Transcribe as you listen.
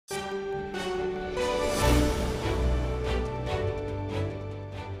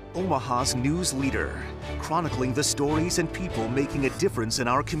Omaha's news leader, chronicling the stories and people making a difference in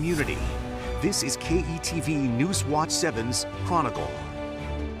our community. This is KETV News Watch 7's Chronicle.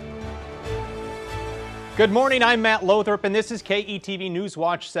 Good morning, I'm Matt Lothrop, and this is KETV News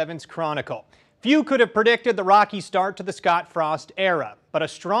Watch 7's Chronicle. Few could have predicted the rocky start to the Scott Frost era, but a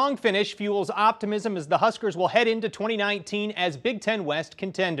strong finish fuels optimism as the Huskers will head into 2019 as Big Ten West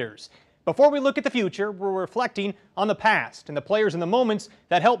contenders. Before we look at the future, we're reflecting on the past and the players and the moments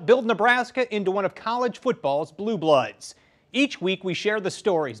that helped build Nebraska into one of college football's blue bloods. Each week we share the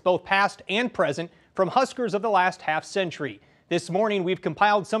stories, both past and present, from Huskers of the last half century. This morning we've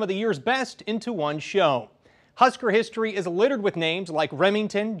compiled some of the year's best into one show. Husker history is littered with names like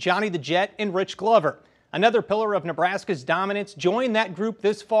Remington, Johnny the Jet, and Rich Glover. Another pillar of Nebraska's dominance joined that group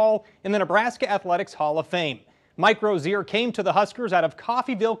this fall in the Nebraska Athletics Hall of Fame. Mike Rozier came to the Huskers out of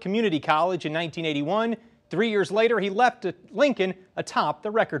Coffeyville Community College in 1981. 3 years later, he left Lincoln atop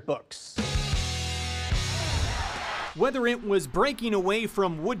the record books. Whether it was breaking away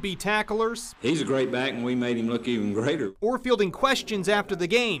from would-be tacklers, he's a great back and we made him look even greater, or fielding questions after the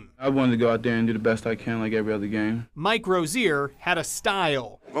game, I wanted to go out there and do the best I can like every other game. Mike Rozier had a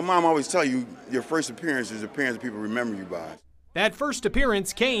style. My mom always tell you your first appearance is the appearance people remember you by. That first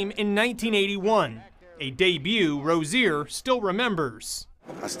appearance came in 1981. A debut Rozier still remembers.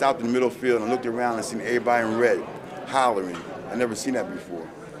 I stopped in the middle field and looked around and seen everybody in red hollering. I never seen that before,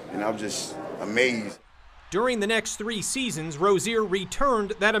 and I was just amazed. During the next 3 seasons, Rozier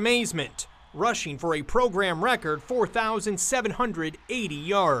returned that amazement, rushing for a program record 4,780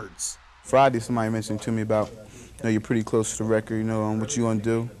 yards. Friday, somebody mentioned to me about, you're pretty close to the record, what you want to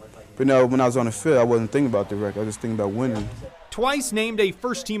do. But no, when I was on the field, I wasn't thinking about the record. I was just thinking about winning. Twice named a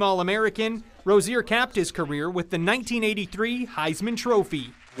first-team All-American, Rozier capped his career with the 1983 Heisman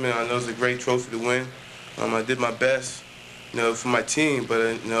Trophy. I know it's a great trophy to win. I did my best, for my team, but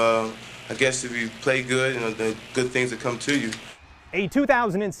I guess if you play good, the good things that come to you. A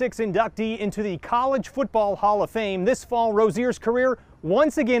 2006 inductee into the College Football Hall of Fame, this fall Rozier's career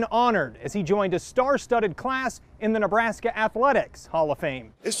once again honored as he joined a star-studded class in the Nebraska Athletics Hall of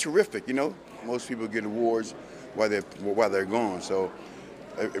Fame. It's terrific, Most people get awards while they're gone, so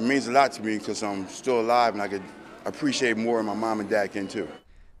it means a lot to me because I'm still alive and I could appreciate more than my mom and dad can too.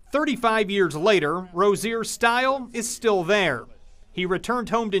 35 years later, Rozier's style is still there. He returned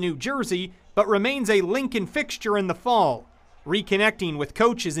home to New Jersey, but remains a Lincoln fixture in the fall, reconnecting with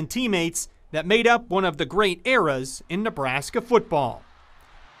coaches and teammates that made up one of the great eras in Nebraska football.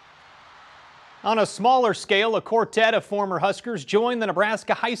 On a smaller scale, a quartet of former Huskers joined the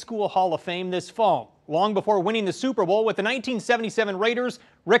Nebraska High School Hall of Fame this fall. Long before winning the Super Bowl with the 1977 Raiders,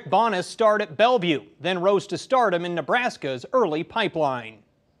 Rick Bonas starred at Bellevue, then rose to stardom in Nebraska's early pipeline.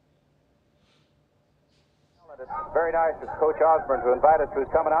 Very nice of Coach Osborne to invite us to his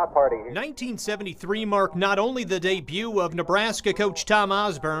coming out party. 1973 marked not only the debut of Nebraska coach Tom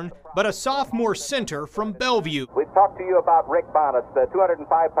Osborne, but a sophomore center from Bellevue. We've talked to you about Rick Bonas, the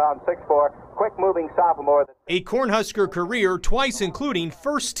 205-pound, 6'4", quick-moving sophomore. A Cornhusker career twice including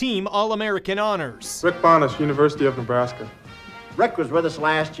first-team All-American honors. Rick Bonas, University of Nebraska. Rick was with us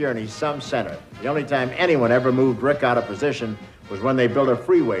last year and he's some center. The only time anyone ever moved Rick out of position was when they built a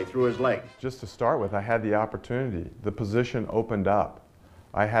freeway through his legs. Just to start with, I had the opportunity. The position opened up.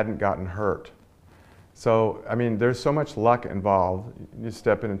 I hadn't gotten hurt. So, there's so much luck involved. You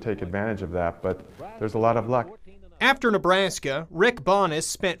step in and take advantage of that, but there's a lot of luck. After Nebraska, Rick Bonas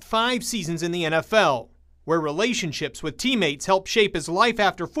spent 5 seasons in the NFL, where relationships with teammates helped shape his life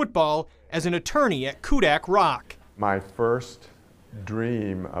after football as an attorney at Kudak Rock. My first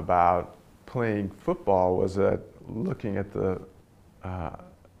dream about playing football was looking at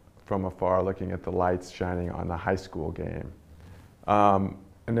from afar, looking at the lights shining on the high school game. And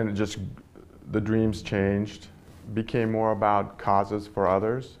then the dreams changed, became more about causes for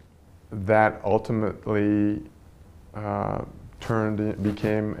others. That ultimately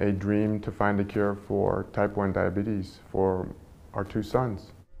became a dream to find a cure for type 1 diabetes for our 2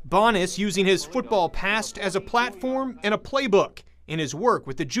 sons. Bonas using his football past as a platform and a playbook in his work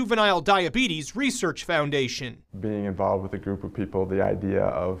with the Juvenile Diabetes Research Foundation. Being involved with a group of people, the idea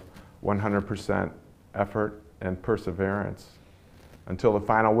of 100% effort and perseverance until the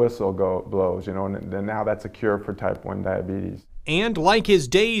final whistle blows, and now that's a cure for type 1 diabetes. And like his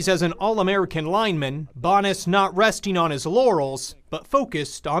days as an All-American lineman, Bonas not resting on his laurels, but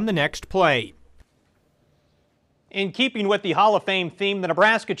focused on the next play. In keeping with the Hall of Fame theme, the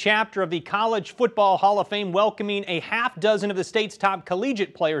Nebraska chapter of the College Football Hall of Fame welcoming a half dozen of the state's top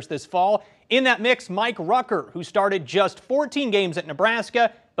collegiate players this fall. In that mix, Mike Rucker, who started just 14 games at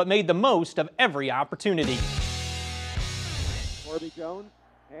Nebraska, but made the most of every opportunity. Corby Jones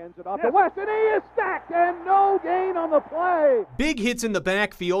Hands it off to West, and he is stacked, and no gain on the play. Big hits in the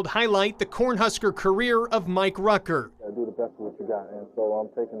backfield highlight the Cornhusker career of Mike Rucker. Do the best with what you got, and so I'm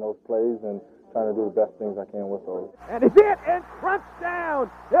taking those plays and trying to do the best things I can with those. And he's hit and crunched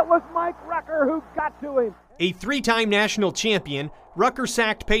down. It was Mike Rucker who got to him. A three-time national champion, Rucker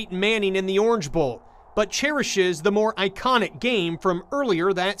sacked Peyton Manning in the Orange Bowl, but cherishes the more iconic game from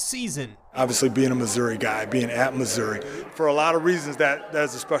earlier that season. Obviously, being a Missouri guy, being at Missouri, for a lot of reasons that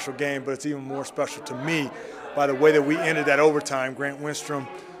is a special game, but it's even more special to me by the way that we ended that overtime. Grant Winstrom,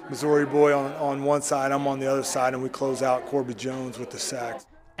 Missouri boy on one side, I'm on the other side, and we close out Corby Jones with the sack.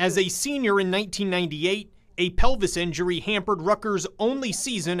 As a senior in 1998, a pelvis injury hampered Rucker's only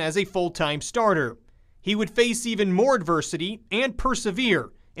season as a full-time starter. He would face even more adversity and persevere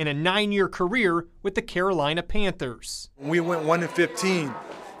in a 9-year career with the Carolina Panthers. We went 1-15,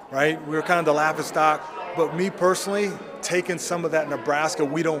 right? We were kind of the laughingstock, but me personally, taking some of that Nebraska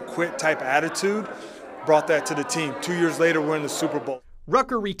we don't quit type attitude, brought that to the team. 2 years later, we're in the Super Bowl.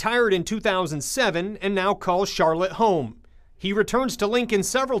 Rucker retired in 2007 and now calls Charlotte home. He returns to Lincoln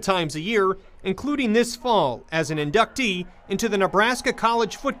several times a year, including this fall as an inductee into the Nebraska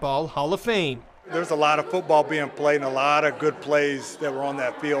College Football Hall of Fame. There's a lot of football being played and a lot of good plays that were on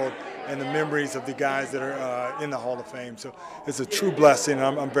that field and the memories of the guys that are in the Hall of Fame. So it's a true blessing,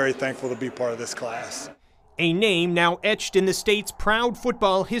 and I'm very thankful to be part of this class. A name now etched in the state's proud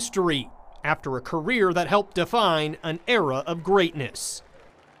football history after a career that helped define an era of greatness.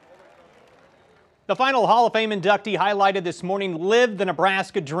 The final Hall of Fame inductee highlighted this morning lived the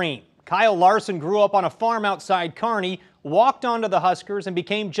Nebraska dream. Kyle Larson grew up on a farm outside Kearney, walked onto the Huskers, and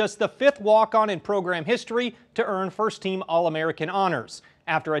became just the 5th walk-on in program history to earn first-team All-American honors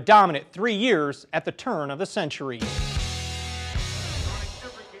after a dominant 3 years at the turn of the century.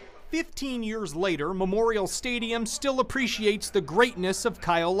 15 years later, Memorial Stadium still appreciates the greatness of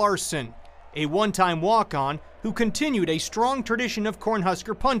Kyle Larson, a one-time walk-on who continued a strong tradition of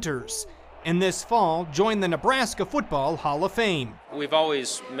Cornhusker punters, and this fall joined the Nebraska Football Hall of Fame. We've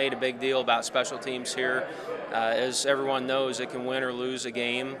always made a big deal about special teams here. As everyone knows, it can win or lose a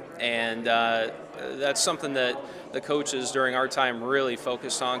game, and that's something that the coaches during our time really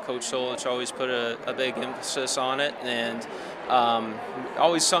focused on. Coach Solich always put a big emphasis on it, and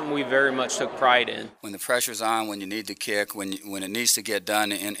always something we very much took pride in. When the pressure's on, when you need to kick, when it needs to get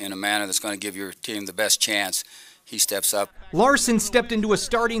done in a manner that's going to give your team the best chance, he steps up. Larson stepped into a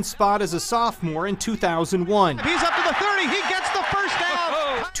starting spot as a sophomore in 2001. He's up to the 30. He gets the first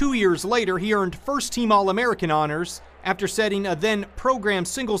down. 2 years later, he earned first-team All-American honors after setting a then-program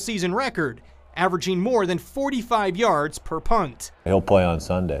single-season record, averaging more than 45 yards per punt. He'll play on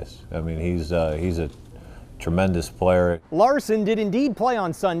Sundays. I mean, he's a tremendous player. Larson did indeed play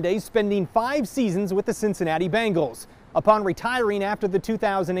on Sundays, spending 5 seasons with the Cincinnati Bengals. Upon retiring after the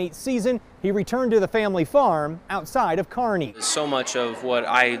 2008 season, he returned to the family farm outside of Kearney. So much of what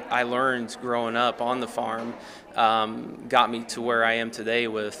I learned growing up on the farm got me to where I am today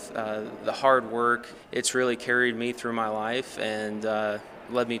with the hard work. It's really carried me through my life and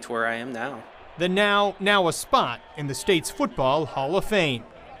led me to where I am now. The now a spot in the state's Football Hall of Fame.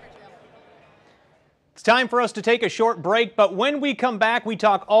 It's time for us to take a short break, but when we come back, we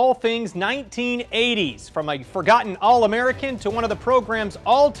talk all things 1980s, from a forgotten All-American to one of the program's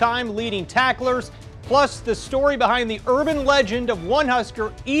all-time leading tacklers, plus the story behind the urban legend of one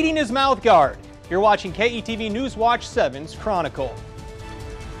Husker eating his mouth guard. You're watching KETV News Watch 7's Chronicle.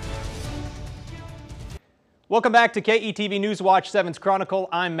 Welcome back to KETV News Watch 7's Chronicle.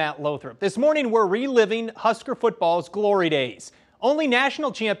 I'm Matt Lothrop. This morning, we're reliving Husker football's glory days. Only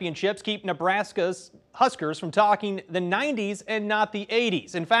national championships keep Nebraska's Huskers from talking the 90s and not the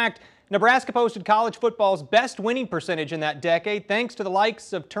 80s. In fact, Nebraska posted college football's best winning percentage in that decade thanks to the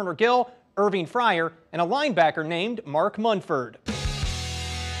likes of Turner Gill, Irving Fryer, and a linebacker named Mark Munford.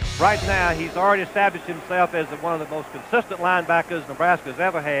 Right now, he's already established himself as one of the most consistent linebackers Nebraska's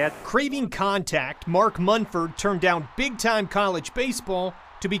ever had. Craving contact, Mark Munford turned down big-time college baseball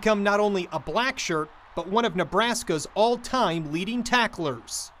to become not only a black shirt, but one of Nebraska's all-time leading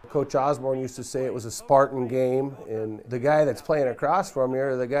tacklers. Coach Osborne used to say it was a Spartan game, and the guy that's playing across from you,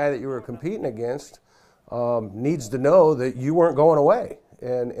 or the guy that you were competing against, needs to know that you weren't going away,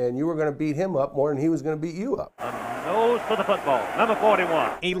 and you were going to beat him up more than he was going to beat you up. Nose for the football, number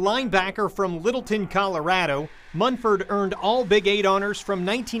 41. A linebacker from Littleton, Colorado, Munford earned all Big 8 honors from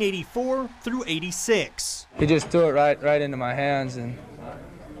 1984 through 86. He just threw it right into my hands and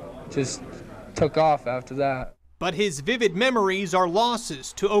just took off after that. But his vivid memories are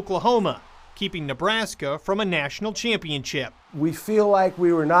losses to Oklahoma, keeping Nebraska from a national championship. We feel like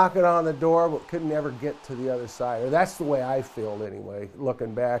we were knocking on the door but could never get to the other side. Or that's the way I feel anyway,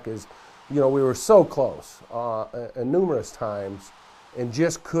 looking back, is, you know, we were so close numerous times and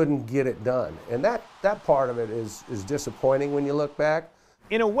just couldn't get it done. And that part of it is disappointing when you look back.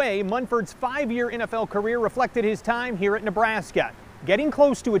 In a way, Munford's 5-year NFL career reflected his time here at Nebraska, getting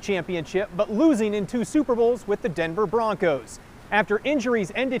close to a championship but losing in 2 Super Bowls with the Denver Broncos. After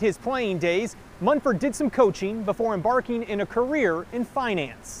injuries ended his playing days, Munford did some coaching before embarking in a career in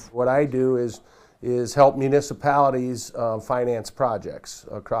finance. What I do is help municipalities finance projects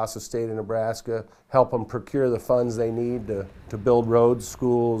across the state of Nebraska, help them procure the funds they need to build roads,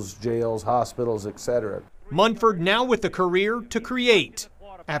 schools, jails, hospitals, etc. Munford now with a career to create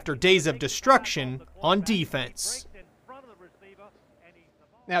after days of destruction on defense.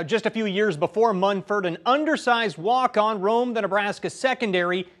 Now, just a few years before Munford, an undersized walk-on roamed the Nebraska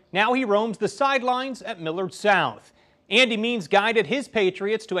secondary. Now he roams the sidelines at Millard South. Andy Means guided his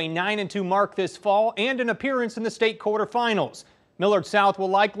Patriots to a 9-2 mark this fall and an appearance in the state quarterfinals. Millard South will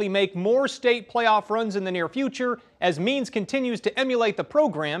likely make more state playoff runs in the near future as Means continues to emulate the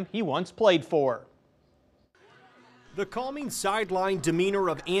program he once played for. The calming sideline demeanor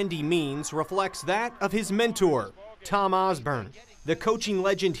of Andy Means reflects that of his mentor, Tom Osborne, the coaching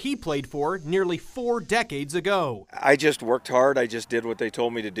legend he played for nearly 4 decades ago. I just worked hard. I just did what they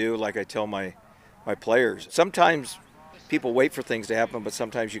told me to do, like I tell my players. Sometimes people wait for things to happen, but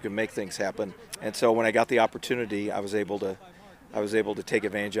sometimes you can make things happen. And so when I got the opportunity, I was able to take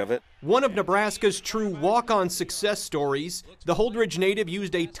advantage of it. One of Nebraska's true walk-on success stories, the Holdridge native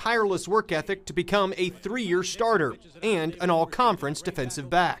used a tireless work ethic to become a 3-year starter and an all-conference defensive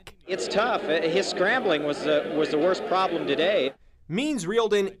back. It's tough. His scrambling was the worst problem today. Means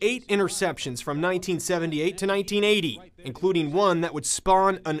reeled in 8 interceptions from 1978 to 1980, including one that would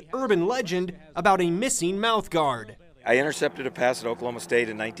spawn an urban legend about a missing mouth guard. I intercepted a pass at Oklahoma State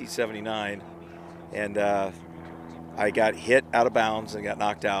in 1979, and I got hit out of bounds and got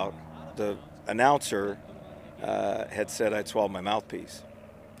knocked out. The announcer had said I'd swallowed my mouthpiece,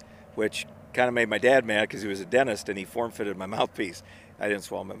 which kind of made my dad mad because he was a dentist and he form-fitted my mouthpiece. I didn't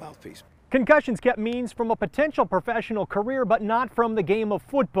swallow my mouthpiece. Concussions kept Means from a potential professional career, but not from the game of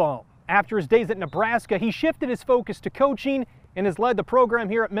football. After his days at Nebraska, he shifted his focus to coaching and has led the program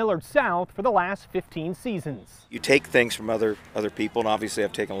here at Millard South for the last 15 seasons. You take things from other people, and obviously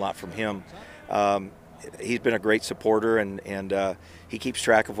I've taken a lot from him. He's been a great supporter, and he keeps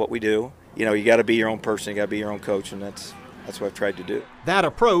track of what we do. You know, you got to be your own person, you got to be your own coach, and that's what I've tried to do. That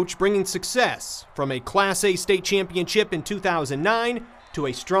approach bringing success from a Class A state championship in 2009 to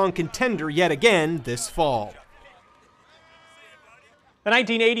a strong contender yet again this fall. The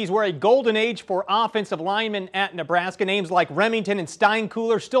 1980s were a golden age for offensive linemen at Nebraska. Names like Remington and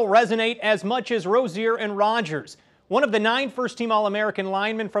Steinkuhler still resonate as much as Rozier and Rogers. One of the 9 first-team All-American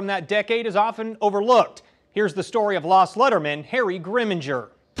linemen from that decade is often overlooked. Here's the story of lost letterman Harry Grimminger.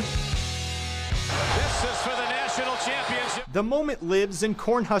 This is for the national championship. The moment lives in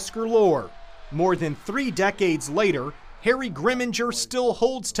Cornhusker lore. More than 3 decades later, Harry Grimminger still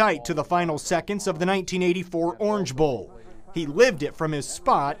holds tight to the final seconds of the 1984 Orange Bowl. He lived it from his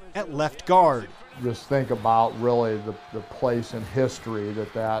spot at left guard. Just think about really the place in history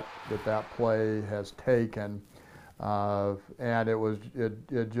that play has taken. And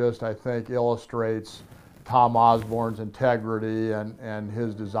it just, I think, illustrates Tom Osborne's integrity and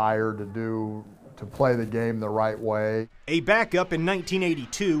his desire to play the game the right way. A backup in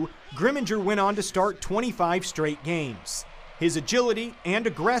 1982, Grimminger went on to start 25 straight games. His agility and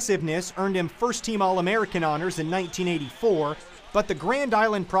aggressiveness earned him first-team All-American honors in 1984, but the Grand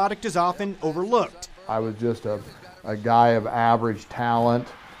Island product is often overlooked. I was just a guy of average talent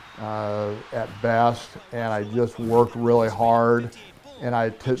at best, and I just worked really hard.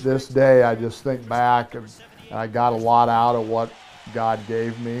 And to this day, I just think back and I got a lot out of what God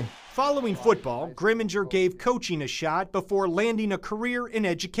gave me. Following football, Grimminger gave coaching a shot before landing a career in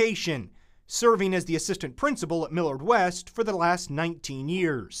education, serving as the assistant principal at Millard West for the last 19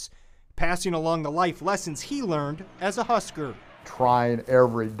 years, passing along the life lessons he learned as a Husker. Trying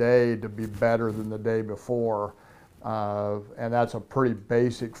every day to be better than the day before, and that's a pretty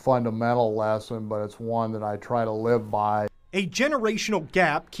basic fundamental lesson, but it's one that I try to live by. A generational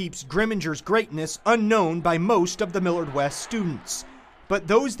gap keeps Grimminger's greatness unknown by most of the Millard West students. But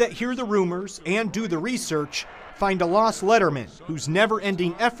those that hear the rumors and do the research find a lost letterman whose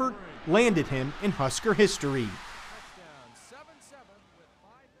never-ending effort landed him in Husker history.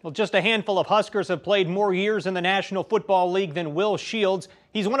 Well, just a handful of Huskers have played more years in the National Football League than Will Shields.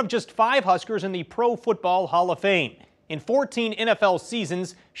 He's one of just 5 Huskers in the Pro Football Hall of Fame. In 14 NFL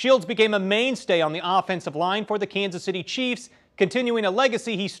seasons, Shields became a mainstay on the offensive line for the Kansas City Chiefs, continuing a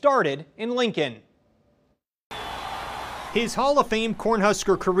legacy he started in Lincoln. His Hall of Fame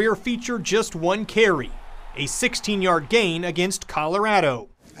Cornhusker career featured just one carry, a 16-yard gain against Colorado.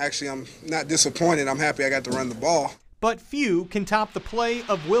 Actually, I'm not disappointed. I'm happy I got to run the ball. But few can top the play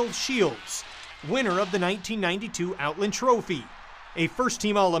of Will Shields, winner of the 1992 Outland Trophy, a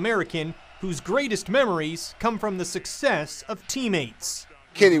first-team All-American whose greatest memories come from the success of teammates.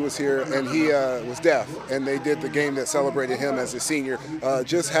 Kenny was here, and he was deaf, and they did the game that celebrated him as a senior.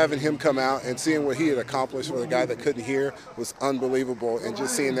 Just having him come out and seeing what he had accomplished for the guy that couldn't hear was unbelievable, and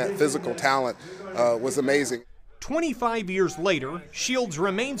just seeing that physical talent was amazing. 25 years later, Shields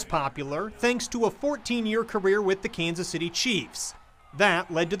remains popular thanks to a 14-year career with the Kansas City Chiefs.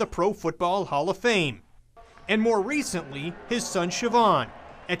 That led to the Pro Football Hall of Fame. And more recently, his son Siobhan,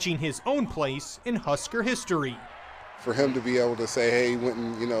 etching his own place in Husker history. For him to be able to say, hey, he went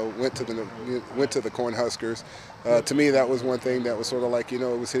and went to the Cornhuskers, to me that was one thing that was sort of like, it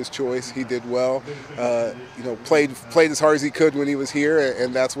was his choice. He did well, played as hard as he could when he was here,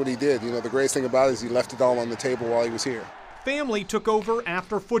 and that's what he did. The greatest thing about it is he left it all on the table while he was here. Family took over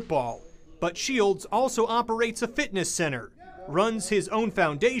after football, but Shields also operates a fitness center, runs his own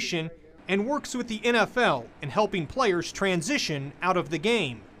foundation, and works with the NFL in helping players transition out of the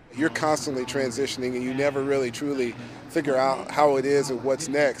game. You're constantly transitioning, and you never really truly figure out how it is and what's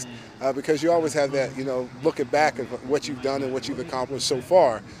next, because you always have that, looking back at what you've done and what you've accomplished so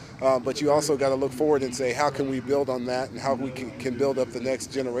far. But you also got to look forward and say, how can we build on that, and how we can build up the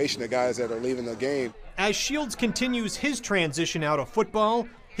next generation of guys that are leaving the game. As Shields continues his transition out of football,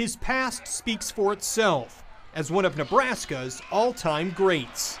 his past speaks for itself as one of Nebraska's all-time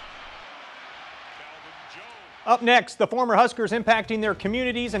greats. Up next, the former Huskers impacting their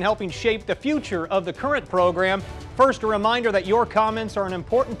communities and helping shape the future of the current program. First, a reminder that your comments are an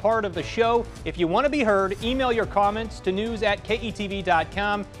important part of the show. If you want to be heard, email your comments to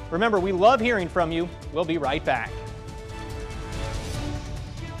news@ketv.com. Remember, we love hearing from you. We'll be right back.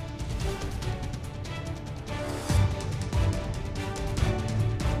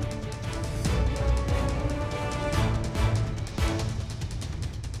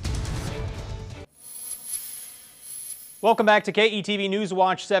 Welcome back to KETV News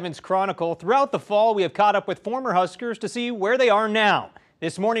Watch 7's Chronicle. Throughout the fall, we have caught up with former Huskers to see where they are now.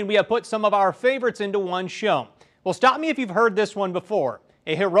 This morning, we have put some of our favorites into one show. Well, stop me if you've heard this one before.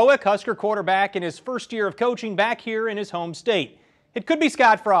 A heroic Husker quarterback in his first year of coaching back here in his home state. It could be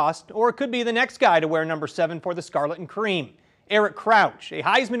Scott Frost, or it could be the next guy to wear number 7 for the Scarlet and Cream. Eric Crouch, a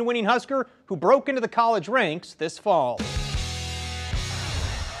Heisman-winning Husker who broke into the college ranks this fall.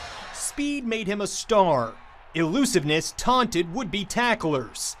 Speed made him a star. Elusiveness taunted would-be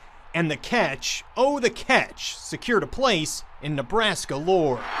tacklers. And the catch, oh the catch, secured a place in Nebraska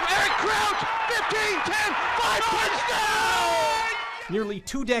lore. Eric Crouch, 15, 10, 5, touchdown! Nearly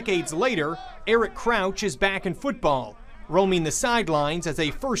 2 decades later, Eric Crouch is back in football, roaming the sidelines as a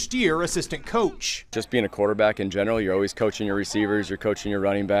first-year assistant coach. Just being a quarterback in general, you're always coaching your receivers, you're coaching your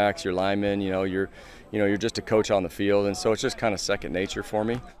running backs, your linemen, you're just a coach on the field, and so it's just kind of second nature for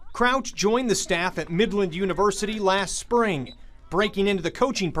me. Crouch joined the staff at Midland University last spring, breaking into the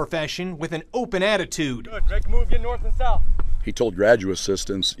coaching profession with an open attitude. Good, make a move, get north and south. He told graduate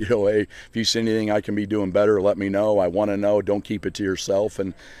assistants, hey, if you see anything I can be doing better, let me know. I want to know. Don't keep it to yourself.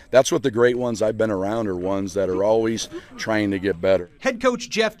 And that's what the great ones I've been around are ones that are always trying to get better. Head coach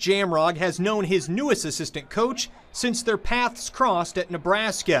Jeff Jamrog has known his newest assistant coach since their paths crossed at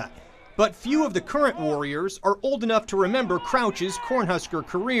Nebraska. But few of the current Warriors are old enough to remember Crouch's Cornhusker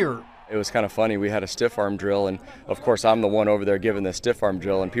career. It was kind of funny. We had a stiff arm drill, and of course I'm the one over there giving the stiff arm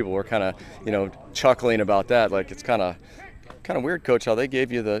drill, and people were kind of, chuckling about that. Like, it's kind of weird, Coach, how they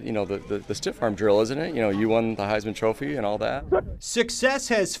gave you the stiff arm drill, isn't it? You won the Heisman Trophy and all that. Success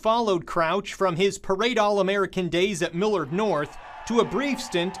has followed Crouch from his parade All-American days at Millard North to a brief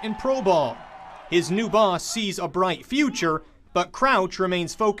stint in Pro Ball. His new boss sees a bright future, but Crouch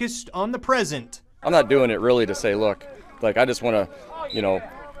remains focused on the present. I'm not doing it really to say, look, I just want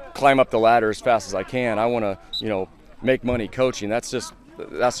to, climb up the ladder as fast as I can. I want to, make money coaching. That's just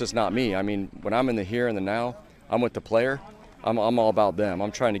not me. I mean, when I'm in the here and the now, I'm with the player. I'm all about them.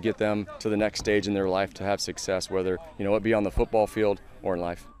 I'm trying to get them to the next stage in their life to have success, whether, it be on the football field or in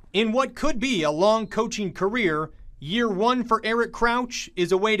life. In what could be a long coaching career, Year 1 for Eric Crouch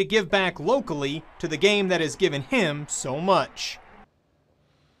is a way to give back locally to the game that has given him so much.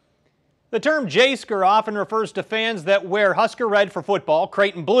 The term J-Sker often refers to fans that wear Husker red for football,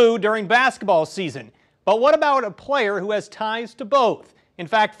 Creighton blue during basketball season. But what about a player who has ties to both? In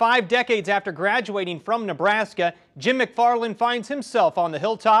fact, 5 decades after graduating from Nebraska, Jim McFarland finds himself on the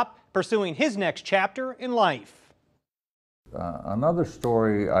hilltop pursuing his next chapter in life. Another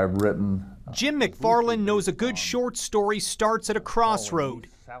story I've written. Jim McFarland knows a good short story starts at a crossroad.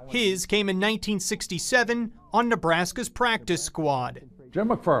 His came in 1967 on Nebraska's practice squad. Jim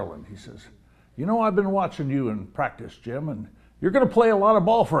McFarland, he says, you know, I've been watching you in practice, Jim, and you're going to play a lot of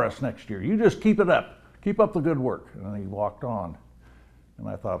ball for us next year. You just keep it up. Keep up the good work. And then he walked on. And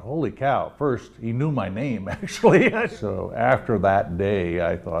I thought, holy cow, first he knew my name, actually. So after that day,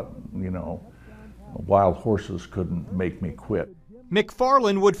 I thought, you know, wild horses couldn't make me quit.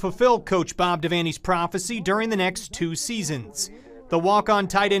 McFarland would fulfill Coach Bob Devaney's prophecy during the next 2 seasons. The walk-on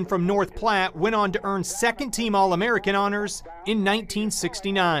tight end from North Platte went on to earn second-team All-American honors in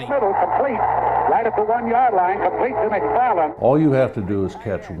 1969. Middle complete, right at the 1-yard line, complete to McFarland. All you have to do is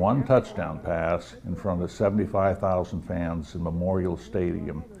catch one touchdown pass in front of 75,000 fans in Memorial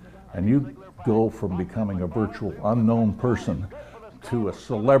Stadium, and you go from becoming a virtual unknown person to a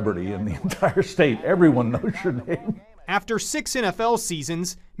celebrity in the entire state. Everyone knows your name. After 6 NFL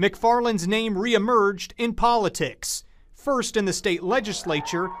seasons, McFarland's name reemerged in politics. First in the state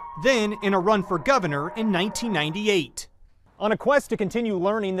legislature, then in a run for governor in 1998. On a quest to continue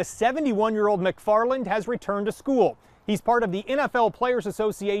learning, the 71-year-old McFarland has returned to school. He's part of the NFL Players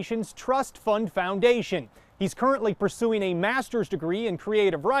Association's Trust Fund Foundation. He's currently pursuing a master's degree in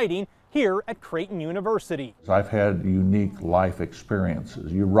creative writing here at Creighton University. I've had unique life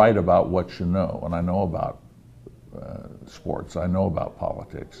experiences. You write about what you know, and I know about sports, I know about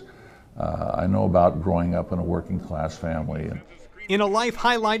politics. I know about growing up in a working class family. In a life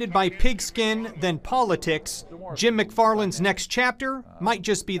highlighted by pigskin, then politics, Jim McFarland's next chapter might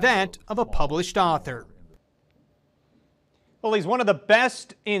just be that of a published author. Well, he's one of the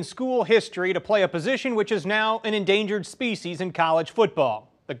best in school history to play a position which is now an endangered species in college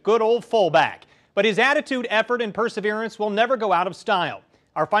football, the good old fullback. But his attitude, effort, and perseverance will never go out of style.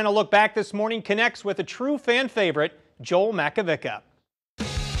 Our final look back this morning connects with a true fan favorite, Joel Makovica.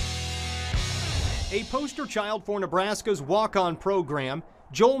 A poster child for Nebraska's walk-on program,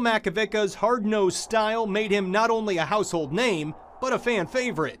 Joel Makovica's hard-nosed style made him not only a household name, but a fan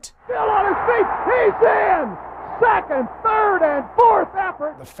favorite. Still on his feet, he's in! Second, third, and fourth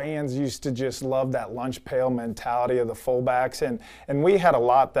effort. The fans used to just love that lunch pail mentality of the fullbacks, and we had a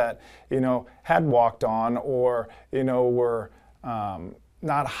lot that, you know, had walked on or, you know, were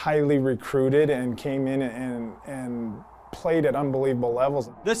not highly recruited and came in and played at unbelievable levels.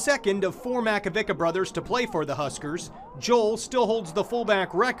 The second of 4 Makovica brothers to play for the Huskers, Joel still holds the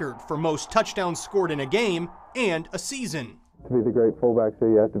fullback record for most touchdowns scored in a game and a season. To be the great fullback, so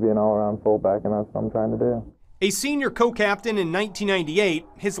you have to be an all-around fullback, and that's what I'm trying to do. A senior co-captain in 1998,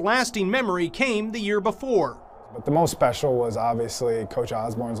 his lasting memory came the year before. But the most special was obviously Coach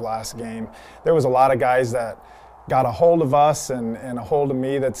Osborne's last game. There was a lot of guys that got a hold of us and a hold of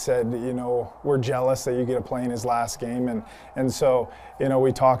me that said, you know, we're jealous that you get to play in his last game. And so, you know,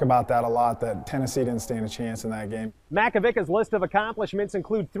 we talk about that a lot, that Tennessee didn't stand a chance in that game. Makovica's list of accomplishments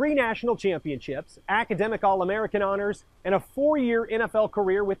include 3 national championships, academic All-American honors, and a 4-year NFL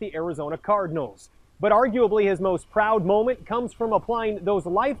career with the Arizona Cardinals. But arguably his most proud moment comes from applying those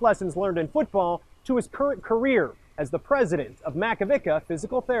life lessons learned in football to his current career as the president of Makovica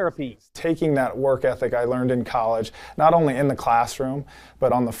Physical Therapy. Taking that work ethic I learned in college, not only in the classroom,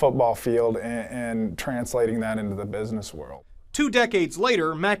 but on the football field, and translating that into the business world. 2 decades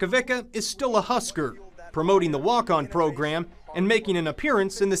later, Makovica is still a Husker, promoting the walk-on program and making an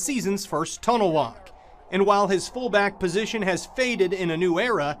appearance in the season's first tunnel walk. And while his fullback position has faded in a new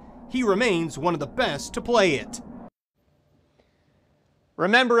era, he remains one of the best to play it.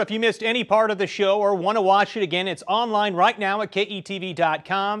 Remember, if you missed any part of the show or want to watch it again, it's online right now at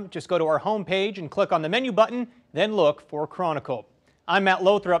ketv.com. Just go to our homepage and click on the menu button, then look for Chronicle. I'm Matt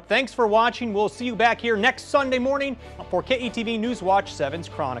Lothrop. Thanks for watching. We'll see you back here next Sunday morning for KETV Newswatch 7's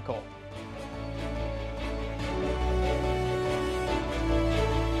Chronicle.